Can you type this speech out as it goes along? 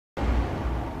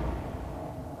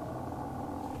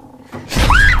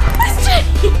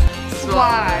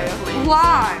Live.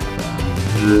 Live.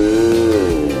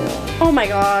 Oh my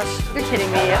gosh. You're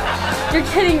kidding me. You're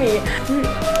kidding me.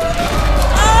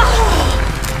 Oh.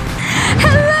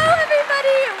 Hello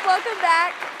everybody. Welcome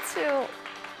back to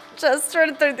just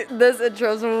started through this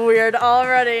intro's weird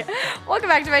already. Welcome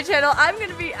back to my channel. I'm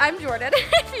Jordan.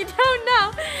 If you don't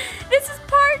know, this is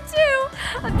part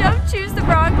 2 of Don't Choose the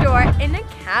Wrong Door in a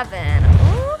Cabin.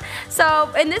 Ooh.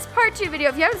 So in this part 2 video,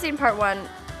 if you haven't seen part 1,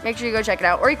 make sure you go check it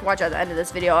out, or you can watch it at the end of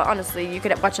this video. Honestly, you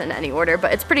could watch it in any order,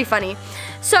 but it's pretty funny.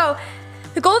 So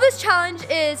the goal of this challenge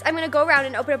is I'm gonna go around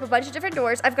and open up a bunch of different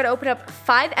doors. I've got to open up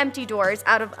 5 empty doors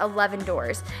out of 11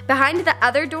 doors. Behind the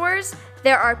other doors,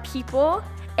 there are people,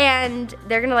 and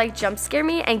they're gonna like jump scare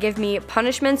me and give me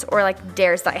punishments or like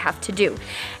dares that I have to do.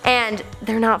 And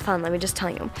they're not fun, let me just tell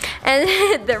you.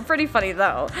 And they're pretty funny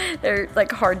though. They're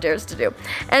like hard dares to do.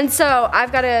 And so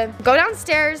I've gotta go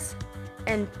downstairs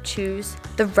and choose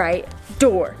the right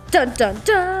door. Dun dun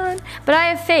dun. But I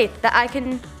have faith that I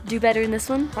can do better in this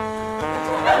one. We're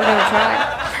gonna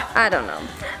try. I don't know.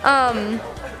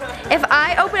 If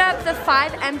I open up the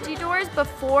 5 empty doors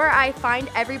before I find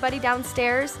everybody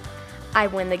downstairs, I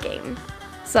win the game.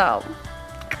 So,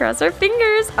 cross our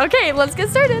fingers. Okay, let's get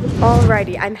started.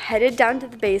 Alrighty, I'm headed down to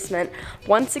the basement.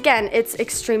 Once again, it's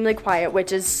extremely quiet,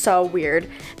 which is so weird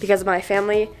because my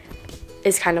family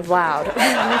is kind of loud.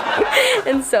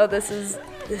 And so this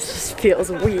just feels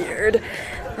weird.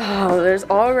 Oh, there's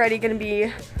already gonna be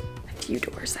a few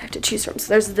doors I have to choose from. So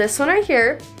there's this one right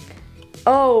here.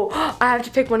 Oh, I have to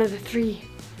pick one of the 3.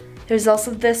 There's also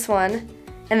this one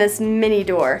and this mini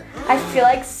door. I feel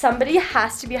like somebody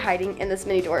has to be hiding in this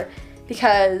mini door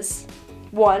because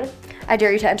 1, I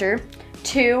dare you to enter.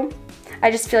 2, I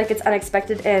just feel like it's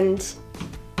unexpected, and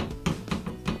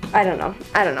I don't know.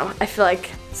 I feel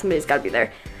like somebody's gotta be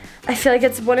there. I feel like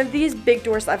it's one of these big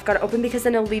doors that I've gotta open because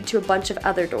then it'll lead to a bunch of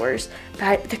other doors.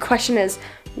 But the question is,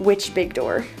 which big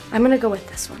door? I'm gonna go with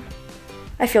this one.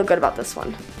 I feel good about this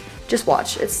one. Just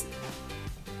watch, it's...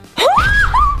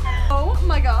 Oh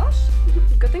my gosh.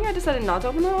 Good thing I decided not to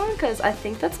open that one because I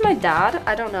think that's my dad.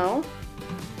 I don't know.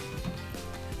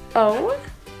 Oh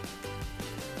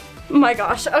my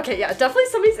gosh. Okay, yeah, definitely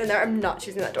somebody's in there. I'm not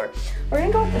choosing that door. We're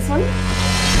gonna go with this one.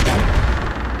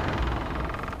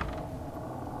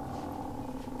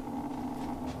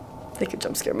 They could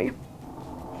jump scare me.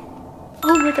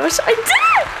 Oh my gosh, I did it!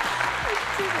 I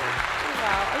did it.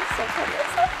 Wow, I'm so proud of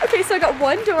myself. Okay, so I got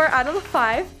 1 door out of the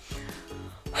 5.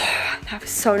 That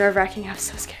was so nerve-wracking. I was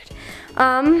so scared.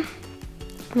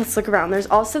 Let's look around. There's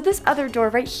also this other door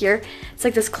right here. It's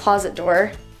like this closet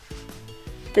door.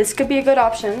 This could be a good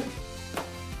option.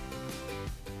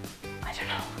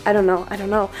 I don't know.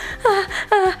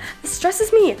 This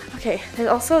stresses me. Okay, there's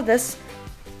also this.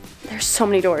 There's so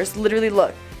many doors. Literally,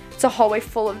 look. It's a hallway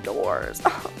full of doors.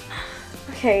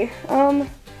 Okay,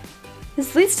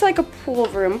 this leads to like a pool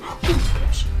room. Oh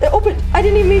gosh, it opened. I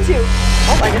didn't even need to.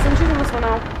 Oh, I guess I'm choosing this one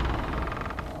now.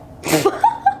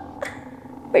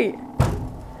 Wait.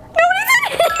 Nobody's in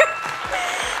here!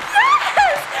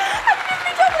 Yes! I didn't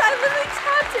even open it. I literally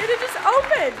tapped it and it just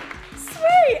opened.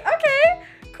 Sweet. Okay.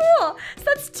 Cool. So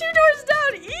that's 2 doors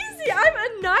down. Easy. I'm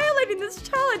annihilating this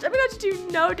challenge. I'm gonna have to do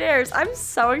no dares. I'm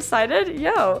so excited.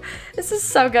 Yo, this is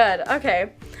so good.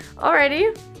 Okay.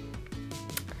 Alrighty.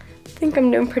 I think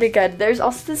I'm doing pretty good. There's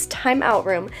also this timeout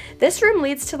room. This room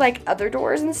leads to like other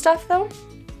doors and stuff though.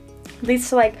 Leads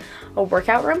to like a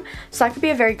workout room, so that could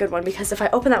be a very good one because if I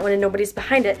open that one and nobody's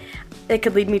behind it, it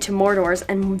could lead me to more doors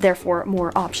and therefore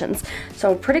more options.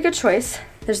 So pretty good choice.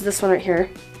 There's this one right here.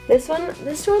 This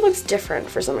door looks different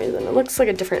for some reason. It looks like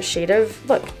a different shade of,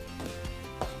 look.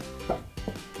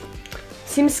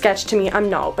 Seems sketch to me. I'm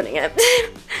not opening it.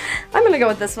 I'm gonna go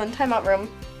with this one, timeout room.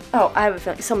 Oh, I have a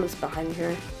feeling someone's behind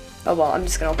here. Oh well, I'm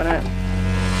just gonna open it.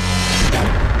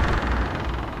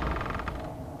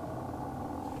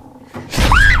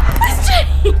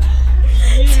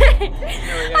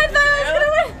 I thought I was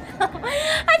gonna win.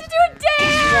 I had to do a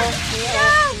dare.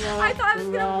 No, I thought I was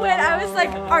gonna win. I was like,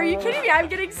 are you kidding me? I'm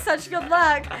getting such good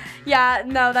luck. Yeah,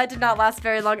 no, that did not last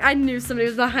very long. I knew somebody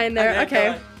was behind there.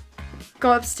 Okay.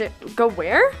 Go upstairs. Go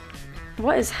where?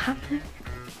 What is happening?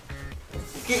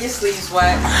 Get your sleeves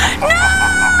wet. No!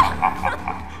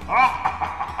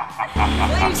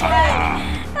 Sleeves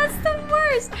wet. That's the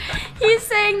worst. He's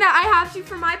saying that I have to,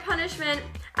 for my punishment,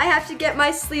 I have to get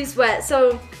my sleeves wet.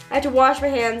 So I have to wash my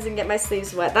hands and get my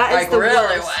sleeves wet. That is like the really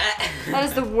worst. Wet. That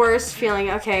is the worst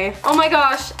feeling. Okay. Oh my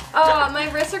gosh. Oh, my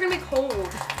wrists are gonna be cold.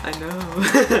 I know.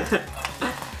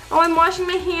 Oh, I'm washing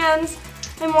my hands.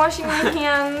 I'm washing my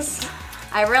hands.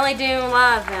 I really do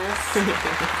love this.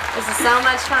 This is so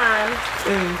much fun.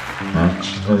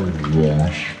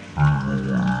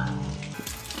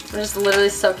 I'm just literally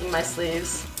soaking my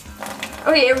sleeves.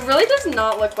 Okay, it really does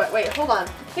not look wet. Wait, hold on.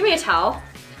 Give me a towel.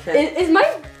 Okay. Is my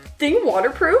thing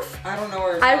waterproof? I don't know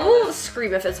where it's I will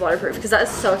scream if it's waterproof because that is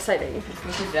so exciting.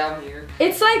 Push it down here.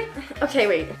 It's like, okay,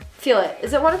 wait. Feel it.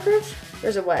 Is it waterproof? Or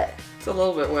is it wet? It's a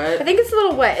little bit I wet. think it's a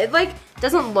little wet. It like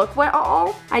doesn't look wet at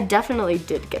all. I definitely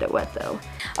did get it wet though.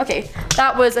 Okay,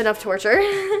 that was enough torture.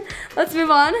 Let's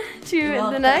move on to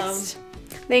the next.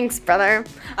 Thanks, brother.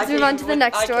 Let's move on to the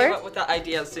next door. I came up with that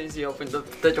idea as soon as you opened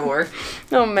the door.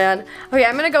 Oh man. Okay,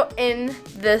 I'm gonna go in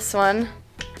this one.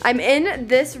 I'm in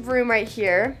this room right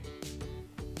here.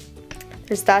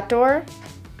 There's that door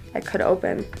I could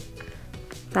open.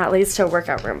 That leads to a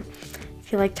workout room. I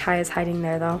feel like Ty is hiding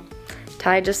there though.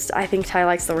 I think Ty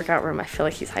likes the workout room. I feel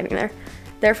like he's hiding there.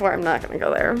 Therefore, I'm not gonna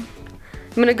go there. I'm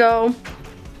gonna go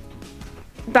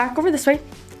back over this way.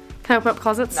 Can I open up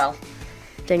closets? No.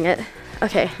 Dang it.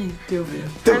 Okay. I'm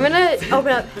gonna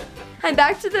open up. I'm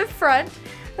back to the front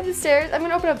of the stairs. I'm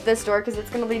gonna open up this door because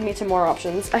it's gonna lead me to more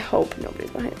options. I hope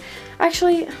nobody's behind.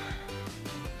 Actually,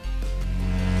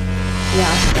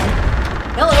 yeah.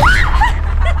 Hello.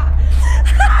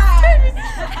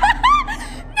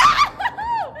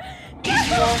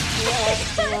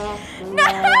 No!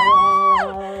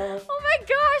 Oh my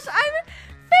gosh, I'm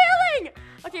failing!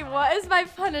 Okay, what is my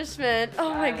punishment?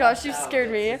 Oh my gosh, you scared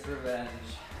me.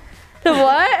 The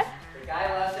what? The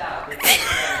guy left out.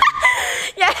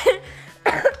 Yeah.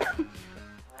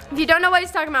 If you don't know what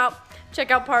he's talking about,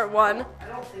 check out part 1. I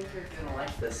don't think you're gonna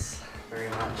like this very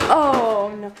much.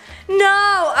 Oh no.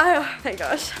 No! Oh my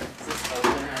gosh. Is this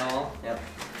open at all? Yep.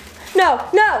 No,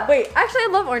 no, wait. Actually, I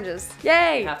love oranges.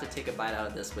 Yay. You have to take a bite out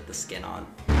of this with the skin on.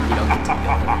 You don't get to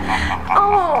peel it.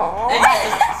 Oh. And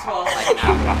you just swallow like an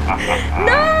apple.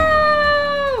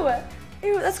 No!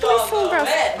 Ew, that's gonna be so gross.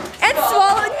 And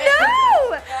swallow.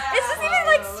 No! Is this even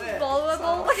like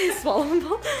swallowable?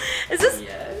 Swallowable? Is this?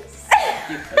 Yes.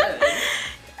 You could.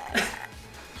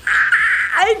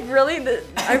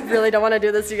 I really don't want to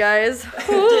do this, you guys. Do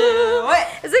it.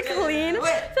 Is it clean? I feel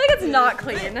like it's not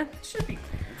clean. It should be.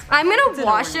 I'm gonna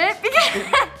wash it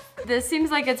because this seems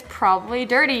like it's probably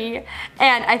dirty.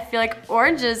 And I feel like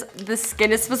oranges, the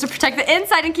skin is supposed to protect the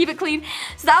inside and keep it clean.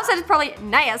 So the outside is probably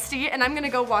nasty and I'm gonna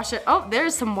go wash it. Oh,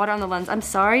 there's some water on the lens. I'm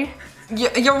sorry.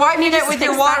 You're wiping it with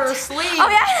your water sleeve. Oh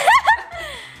yeah.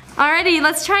 Alrighty,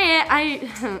 let's try it.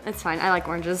 It's fine, I like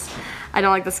oranges. I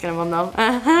don't like the skin of them though.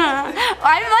 I'm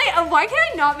like, why can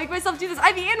I not make myself do this?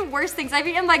 I've eaten worse things. I've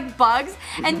eaten like bugs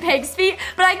and pig's feet,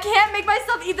 but I can't make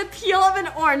myself eat the peel of an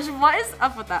orange. What is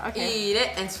up with that? Okay. Eat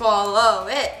it and swallow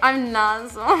it. I'm not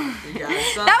so.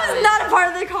 That was not a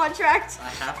part of the contract. I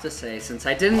have to say, since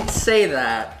I didn't say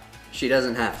that, she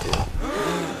doesn't have to.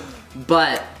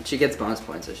 But she gets bonus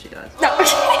points if she does. No.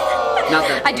 Not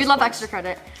that I do love points extra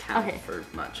credit. count Okay. for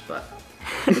much, but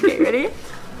Okay, ready?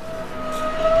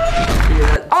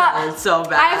 That sounds so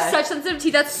bad. I have such sensitive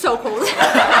teeth. That's so cold. It's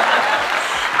not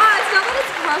that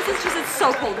it's gross. It's just it's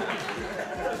so cold.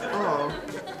 Oh.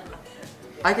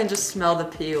 I can just smell the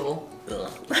peel.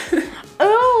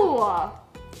 Ooh.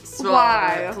 Swallow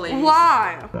Why? it, please.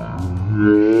 Why?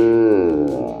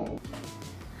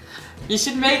 You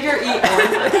should make her eat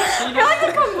oranges. You're like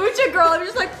a kombucha girl. I'm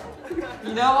just like,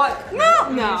 You know what?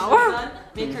 no.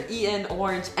 Make her eat an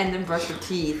orange and then brush her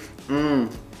teeth. I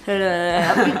This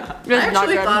is not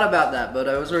actually good. thought about that, but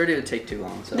I was worried it would take too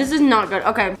long. So This is not good.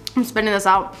 Okay, I'm spinning this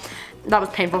out. That was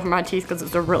painful for my teeth because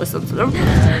it's really sensitive.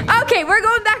 Okay, we're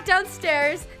going back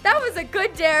downstairs. That was a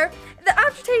good dare. The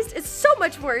aftertaste is so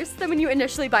much worse than when you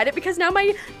initially bite it because now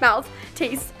my mouth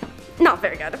tastes not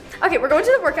very good. Okay, we're going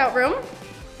to the workout room.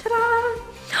 Ta-da!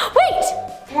 Wait!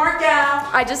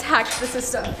 Workout. I just hacked the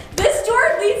system. This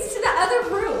door leads to the other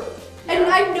room. And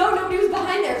I know nobody was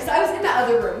behind there because I was in that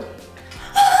other room.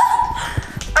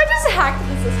 I just hacked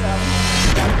the system.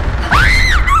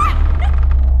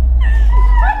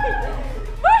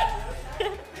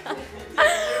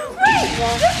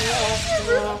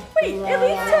 Wait, it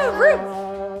leads to a room.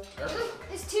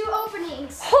 There's 2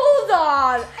 openings. Hold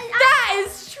on. That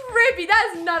is trippy. That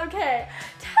is not okay.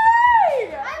 Ty!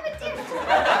 I'm a different.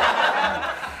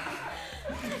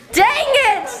 Dang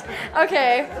it!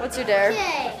 Okay, what's your dare?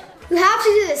 Okay. You have to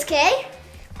do this, okay?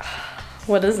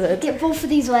 What is it? Get both of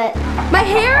these wet. My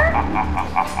hair?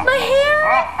 My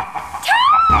hair? Ty!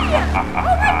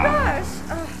 Oh my gosh.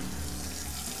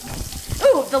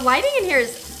 Ooh, the lighting in here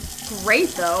is great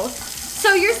though.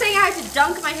 So you're saying I have to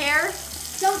dunk my hair?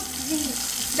 Don't these.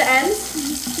 The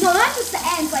ends? No, not just the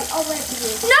ends, like all the way up to you.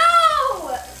 No!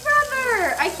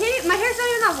 Brother! I can't, my hair's not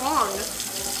even that long.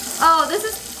 Oh, this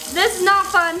is not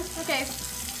fun. Okay.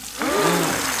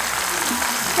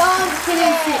 Don't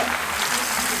kidding.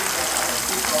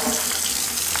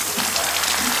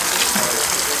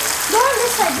 Go on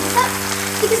this side,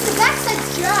 because the back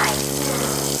side's dry.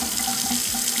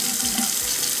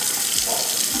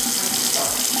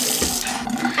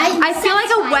 I feel like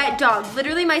a wet dog.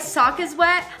 Literally, my sock is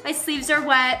wet, my sleeves are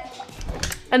wet,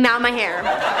 and now my hair.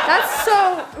 That's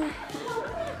so...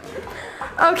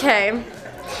 Okay.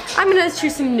 I'm gonna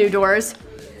choose some new doors.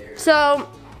 So,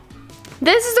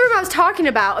 this is the room I was talking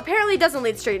about. Apparently, it doesn't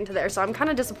lead straight into there, so I'm kind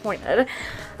of disappointed.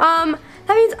 That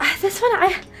means this one,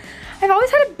 I've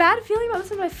always had a bad feeling about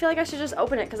this one, but I feel like I should just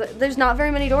open it because there's not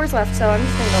very many doors left, so I'm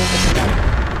just gonna go open it.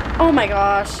 Oh my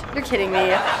gosh, you're kidding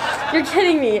me. You're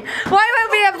kidding me. Why am I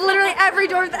opening up literally every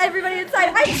door with everybody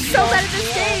inside? I'm so bad at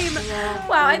this game.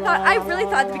 Wow, I really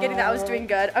thought at the beginning that I was doing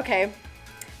good. Okay.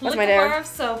 What's my dare? Bar of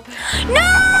soap. No!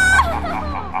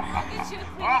 Get you a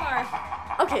clean bar.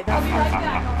 Okay, I'll be right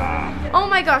back. oh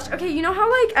my gosh. Okay, you know how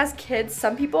like as kids,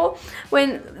 some people,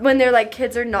 when they're like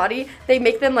kids are naughty, they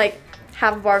make them like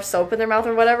have a bar of soap in their mouth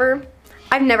or whatever?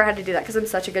 I've never had to do that because I'm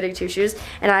such a goody two-shoes,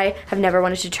 and I have never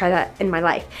wanted to try that in my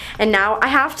life. And now I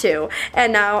have to,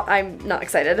 and now I'm not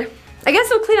excited. I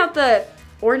guess it'll clean out the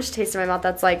orange taste in my mouth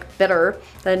that's like bitter,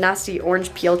 the nasty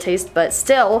orange peel taste, but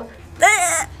still,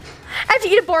 I have to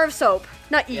eat a bar of soap.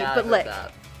 Not eat, Yeah, but lick.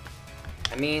 that.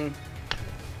 I mean,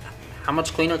 how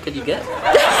much cleaner could you get?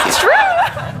 True!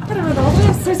 I don't know, all the way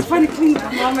upstairs to find a clean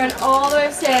bar. Mom ran all the way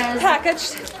upstairs.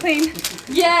 Packaged, clean.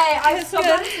 Yay, I'm so good.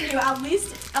 glad for you.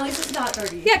 At least it's not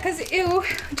dirty. Yeah, because ew,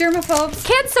 germaphobes.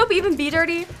 Can't soap even be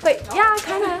dirty? But yeah,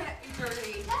 kinda.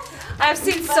 I've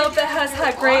seen soap that has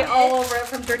had gray all over it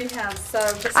from dirty hands, so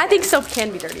just I think soap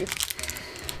can be dirty.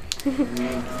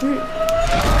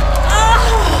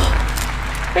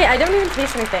 Wait, I don't even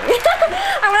taste anything.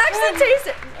 I want to actually taste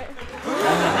it.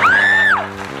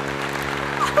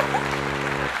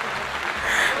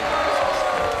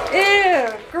 ew,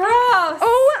 gross.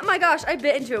 Oh my gosh, I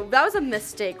bit into it. That was a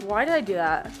mistake. Why did I do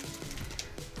that?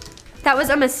 That was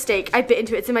a mistake. I bit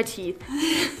into it. It's in my teeth.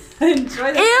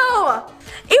 Enjoy this. Ew!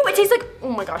 Ew, it tastes like, oh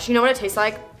my gosh, you know what it tastes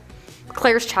like?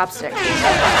 Claire's chapstick. For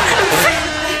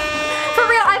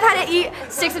real, I've had to eat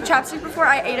sticks of chapstick before.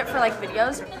 I ate it for like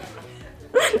videos.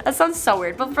 That sounds so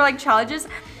weird, but for like challenges,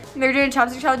 they were doing a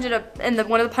chapstick challenge and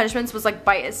one of the punishments was like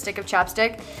bite a stick of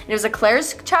chapstick. And it was a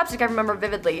Claire's chapstick, I remember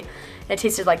vividly. And it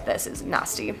tasted like this, it was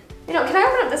nasty. You know, can I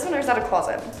open up this one or is that a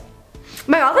closet?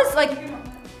 My mouth is like,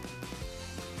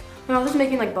 my mouth is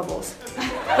making like bubbles.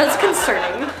 That's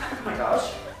concerning. Oh my gosh.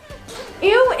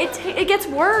 Ew, it gets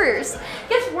worse. It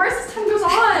gets worse as time goes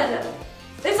on.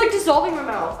 It's like dissolving my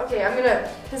mouth. Okay,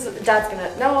 Dad's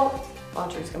gonna, no.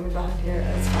 Audrey's coming behind here,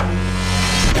 it's fine.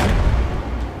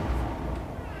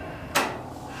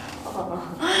 Oh.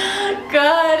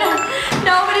 Good.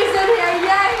 Nobody's in here,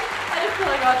 yay. I just feel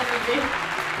like Audrey would be.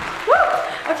 Woo!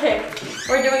 Okay,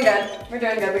 we're doing good. We're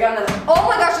doing good, we got another. Oh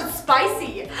my gosh, it's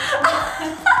spicy.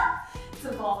 It's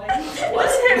evolving.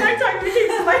 What's it? I'm talking to you.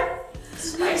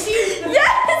 Spicy?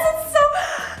 Yes, it's on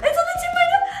the tip of my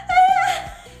nose.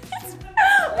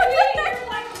 Maybe you're like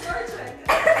allergic.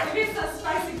 Maybe it's not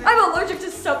spicy. I'm allergic to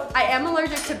soap. I am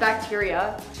allergic to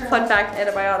bacteria. Fun fact,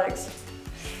 antibiotics.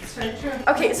 It's very true.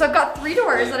 Okay, so I've got 3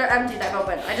 doors that are empty that I've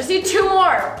opened. I just need 2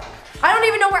 more. I don't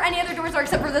even know where any other doors are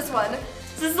except for this one.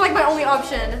 So this is like my only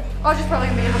option. I'll just probably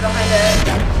be able to go behind it.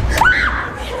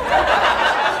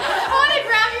 I want to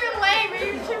grab your leg, but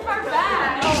you're too far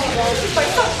back. Oh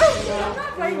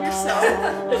my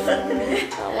gosh.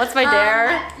 What's my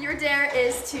dare? Your dare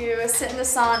is to sit in the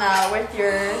sauna with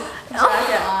your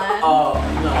jacket on. Oh,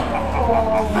 no.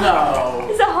 No.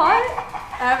 Is it hot?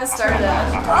 I haven't started.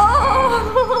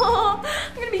 Oh,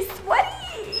 I'm gonna be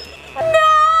sweaty.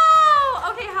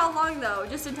 No. Okay, how long though?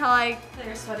 Just until I.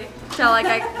 You're sweaty. Till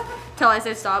I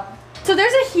say stop. So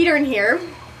there's a heater in here.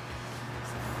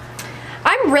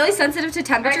 I'm really sensitive to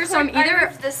temperature, so I'm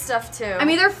either this stuff too. I'm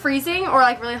either freezing or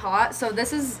like really hot. So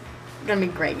this is gonna be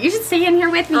great. You should stay in here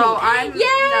with me. Oh, I'm Yay!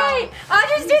 no.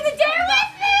 Audrey's doing the dare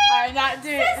with me. I'm not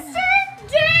doing it. Sister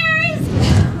dares.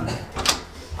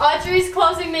 Audrey's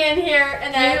closing me in here,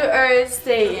 and then You are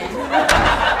staying.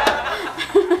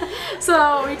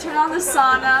 So we turn on the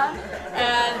sauna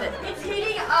and it's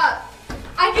heating up.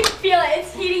 I can feel it.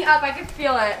 It's heating up. I can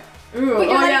feel it. ooh, But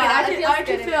you're letting yeah, it- I it can feels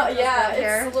good. It feel feels yeah, good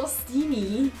here. it's a little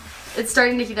steamy. It's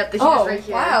starting to heat up. The heat Oh is right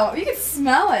here. wow, you can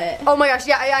smell it. Oh my gosh,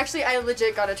 yeah, I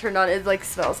legit got it turned on. It like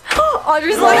smells.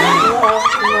 Audrey's like. This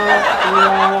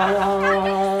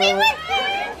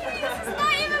is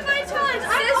not even my challenge.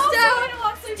 I'm also gonna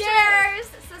walk through dares.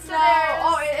 Sister dares.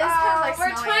 Oh, it is kind of like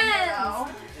we're snowing in here, twins.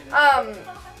 though.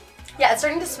 Yeah, it's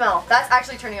starting to smell. That's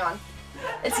actually turning on.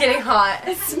 It's getting hot.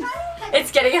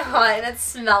 It's getting hot and it's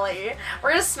smelly.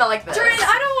 We're gonna smell like this. Jordan,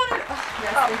 I don't want to.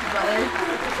 Yes, thank you, brother.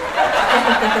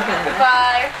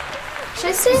 Bye. Should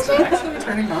I stay in here? It's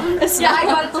turning on. Yeah, I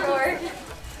got it to work.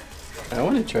 I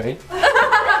want to try.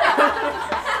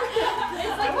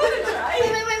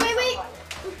 Wait.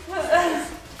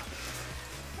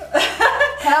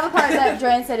 Tell the part that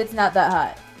Jordan said it's not that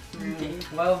hot.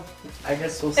 Well, I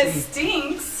guess we'll It see.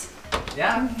 stinks.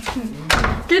 Yeah.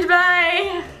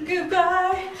 Goodbye.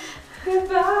 Goodbye.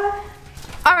 Goodbye.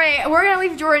 All right, we're gonna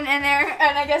leave Jordan in there,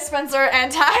 and I guess Spencer and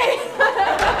Ty.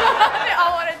 They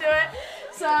all want to do it.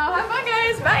 So have fun,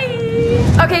 guys.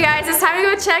 Bye. Okay, guys, it's time to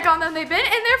go check on them. They've been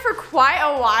in there for quite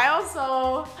a while,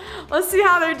 so let's see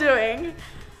how they're doing.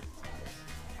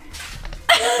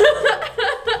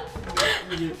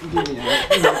 You're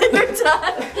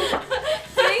done.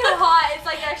 It's getting hot. It's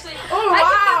like actually. Oh, I can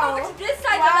wow. move over to this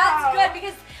side, though. That's good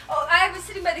because I was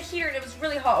sitting by the heater and it was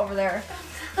really hot over there.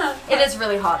 It is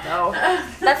really hot though.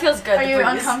 That feels good. Are you breeze.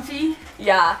 uncomfy?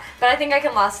 Yeah, but I think I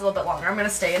can last a little bit longer. I'm gonna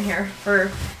stay in here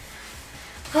for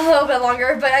a little bit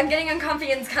longer, but I'm getting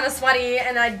uncomfy and it's kind of sweaty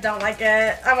and I don't like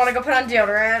it. I want to go put on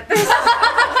deodorant.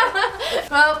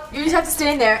 Well, you just have to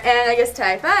stay in there and I guess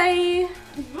Ty. Bye.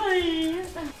 Bye.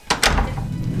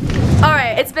 All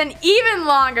right, it's been even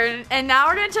longer and now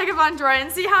we're gonna check up on Jordan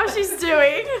and see how she's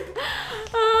doing.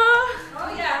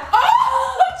 Oh yeah.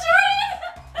 Oh, Jordan!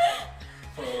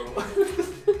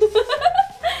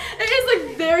 It is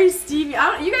like very steamy.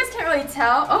 You guys can't really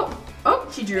tell. Oh,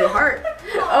 she drew a heart.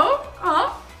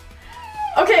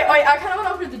 Okay, wait, I kind of want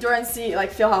to open the door and see,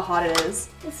 like, feel how hot it is.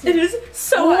 It is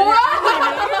so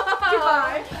hot.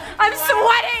 Goodbye. I'm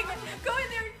sweating. Go in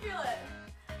there and feel it.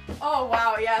 Oh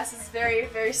wow, yes, it's very,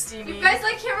 very steamy. You guys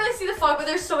like can't really see the fog, but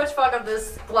there's so much fog on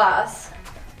this glass.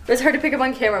 It's hard to pick up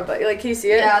on camera, but like, can you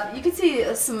see it? Yeah, you can see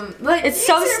some. Like, It's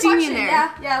so steamy in there.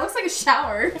 Yeah, it looks like a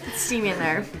shower. It's steamy in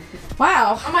there.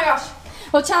 Wow. Oh my gosh.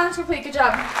 Well, challenge complete. Good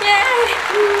job. Yay!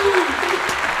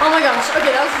 Oh my gosh.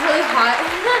 Okay, that was really hot.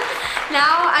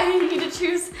 Now I need to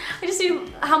choose. I just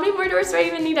need. How many more doors do I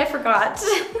even need? I forgot.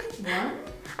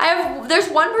 One. There's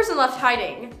one person left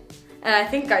hiding, and I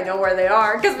think I know where they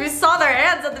are because we saw their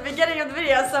hands at the beginning of the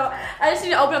video. So I just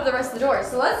need to open up the rest of the doors.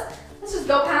 So let's just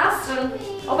go past and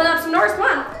open up some doors. Come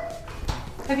on.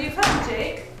 Have you found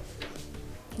Jake?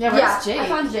 Yeah, where's Jake? I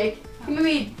found Jake. He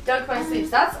maybe dug my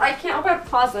sleeves. I can't open up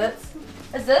closets.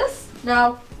 Is this?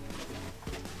 No.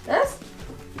 This?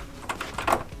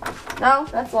 No,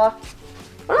 that's locked.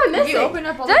 What am I missing? you open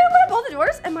up all Did the- I open up all the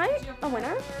doors? Am I a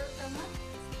winner?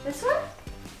 This one?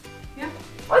 Yeah.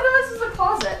 Oh, I thought this was a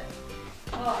closet.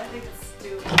 Oh, I think it's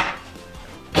stupid.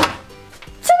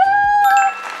 Ta-da!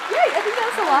 Yay, I think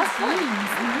that's the last one.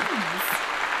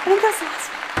 I think that's the last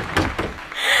one.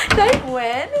 Did I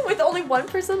win with only one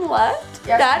person left?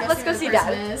 Yeah, Dad, I'm let's go guessing see the Dad.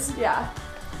 person is. Yeah.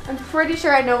 I'm pretty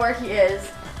sure I know where he is.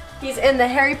 He's in the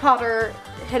Harry Potter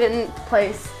hidden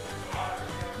place.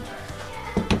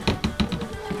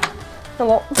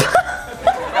 Hello. Oh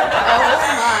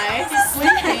my. He's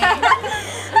sleeping.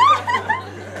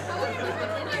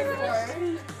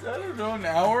 I don't know, an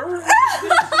hour?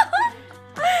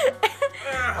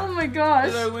 Oh my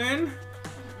gosh. Did I win?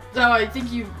 No, I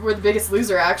think you were the biggest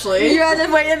loser, actually. You had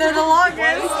to wait in there the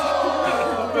longest.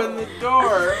 Open the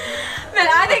door. Man,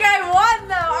 I think I won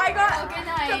though. I got Good to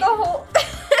night. the whole.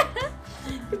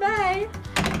 Goodbye.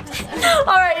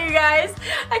 Alright, you guys.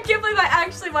 I can't believe I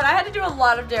actually won. I had to do a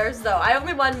lot of dares though. I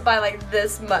only won by like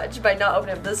this much by not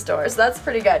opening up this door, so that's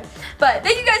pretty good. But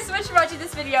thank you guys so much for watching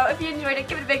this video. If you enjoyed it,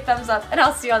 give it a big thumbs up, and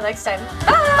I'll see you all next time.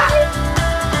 Bye!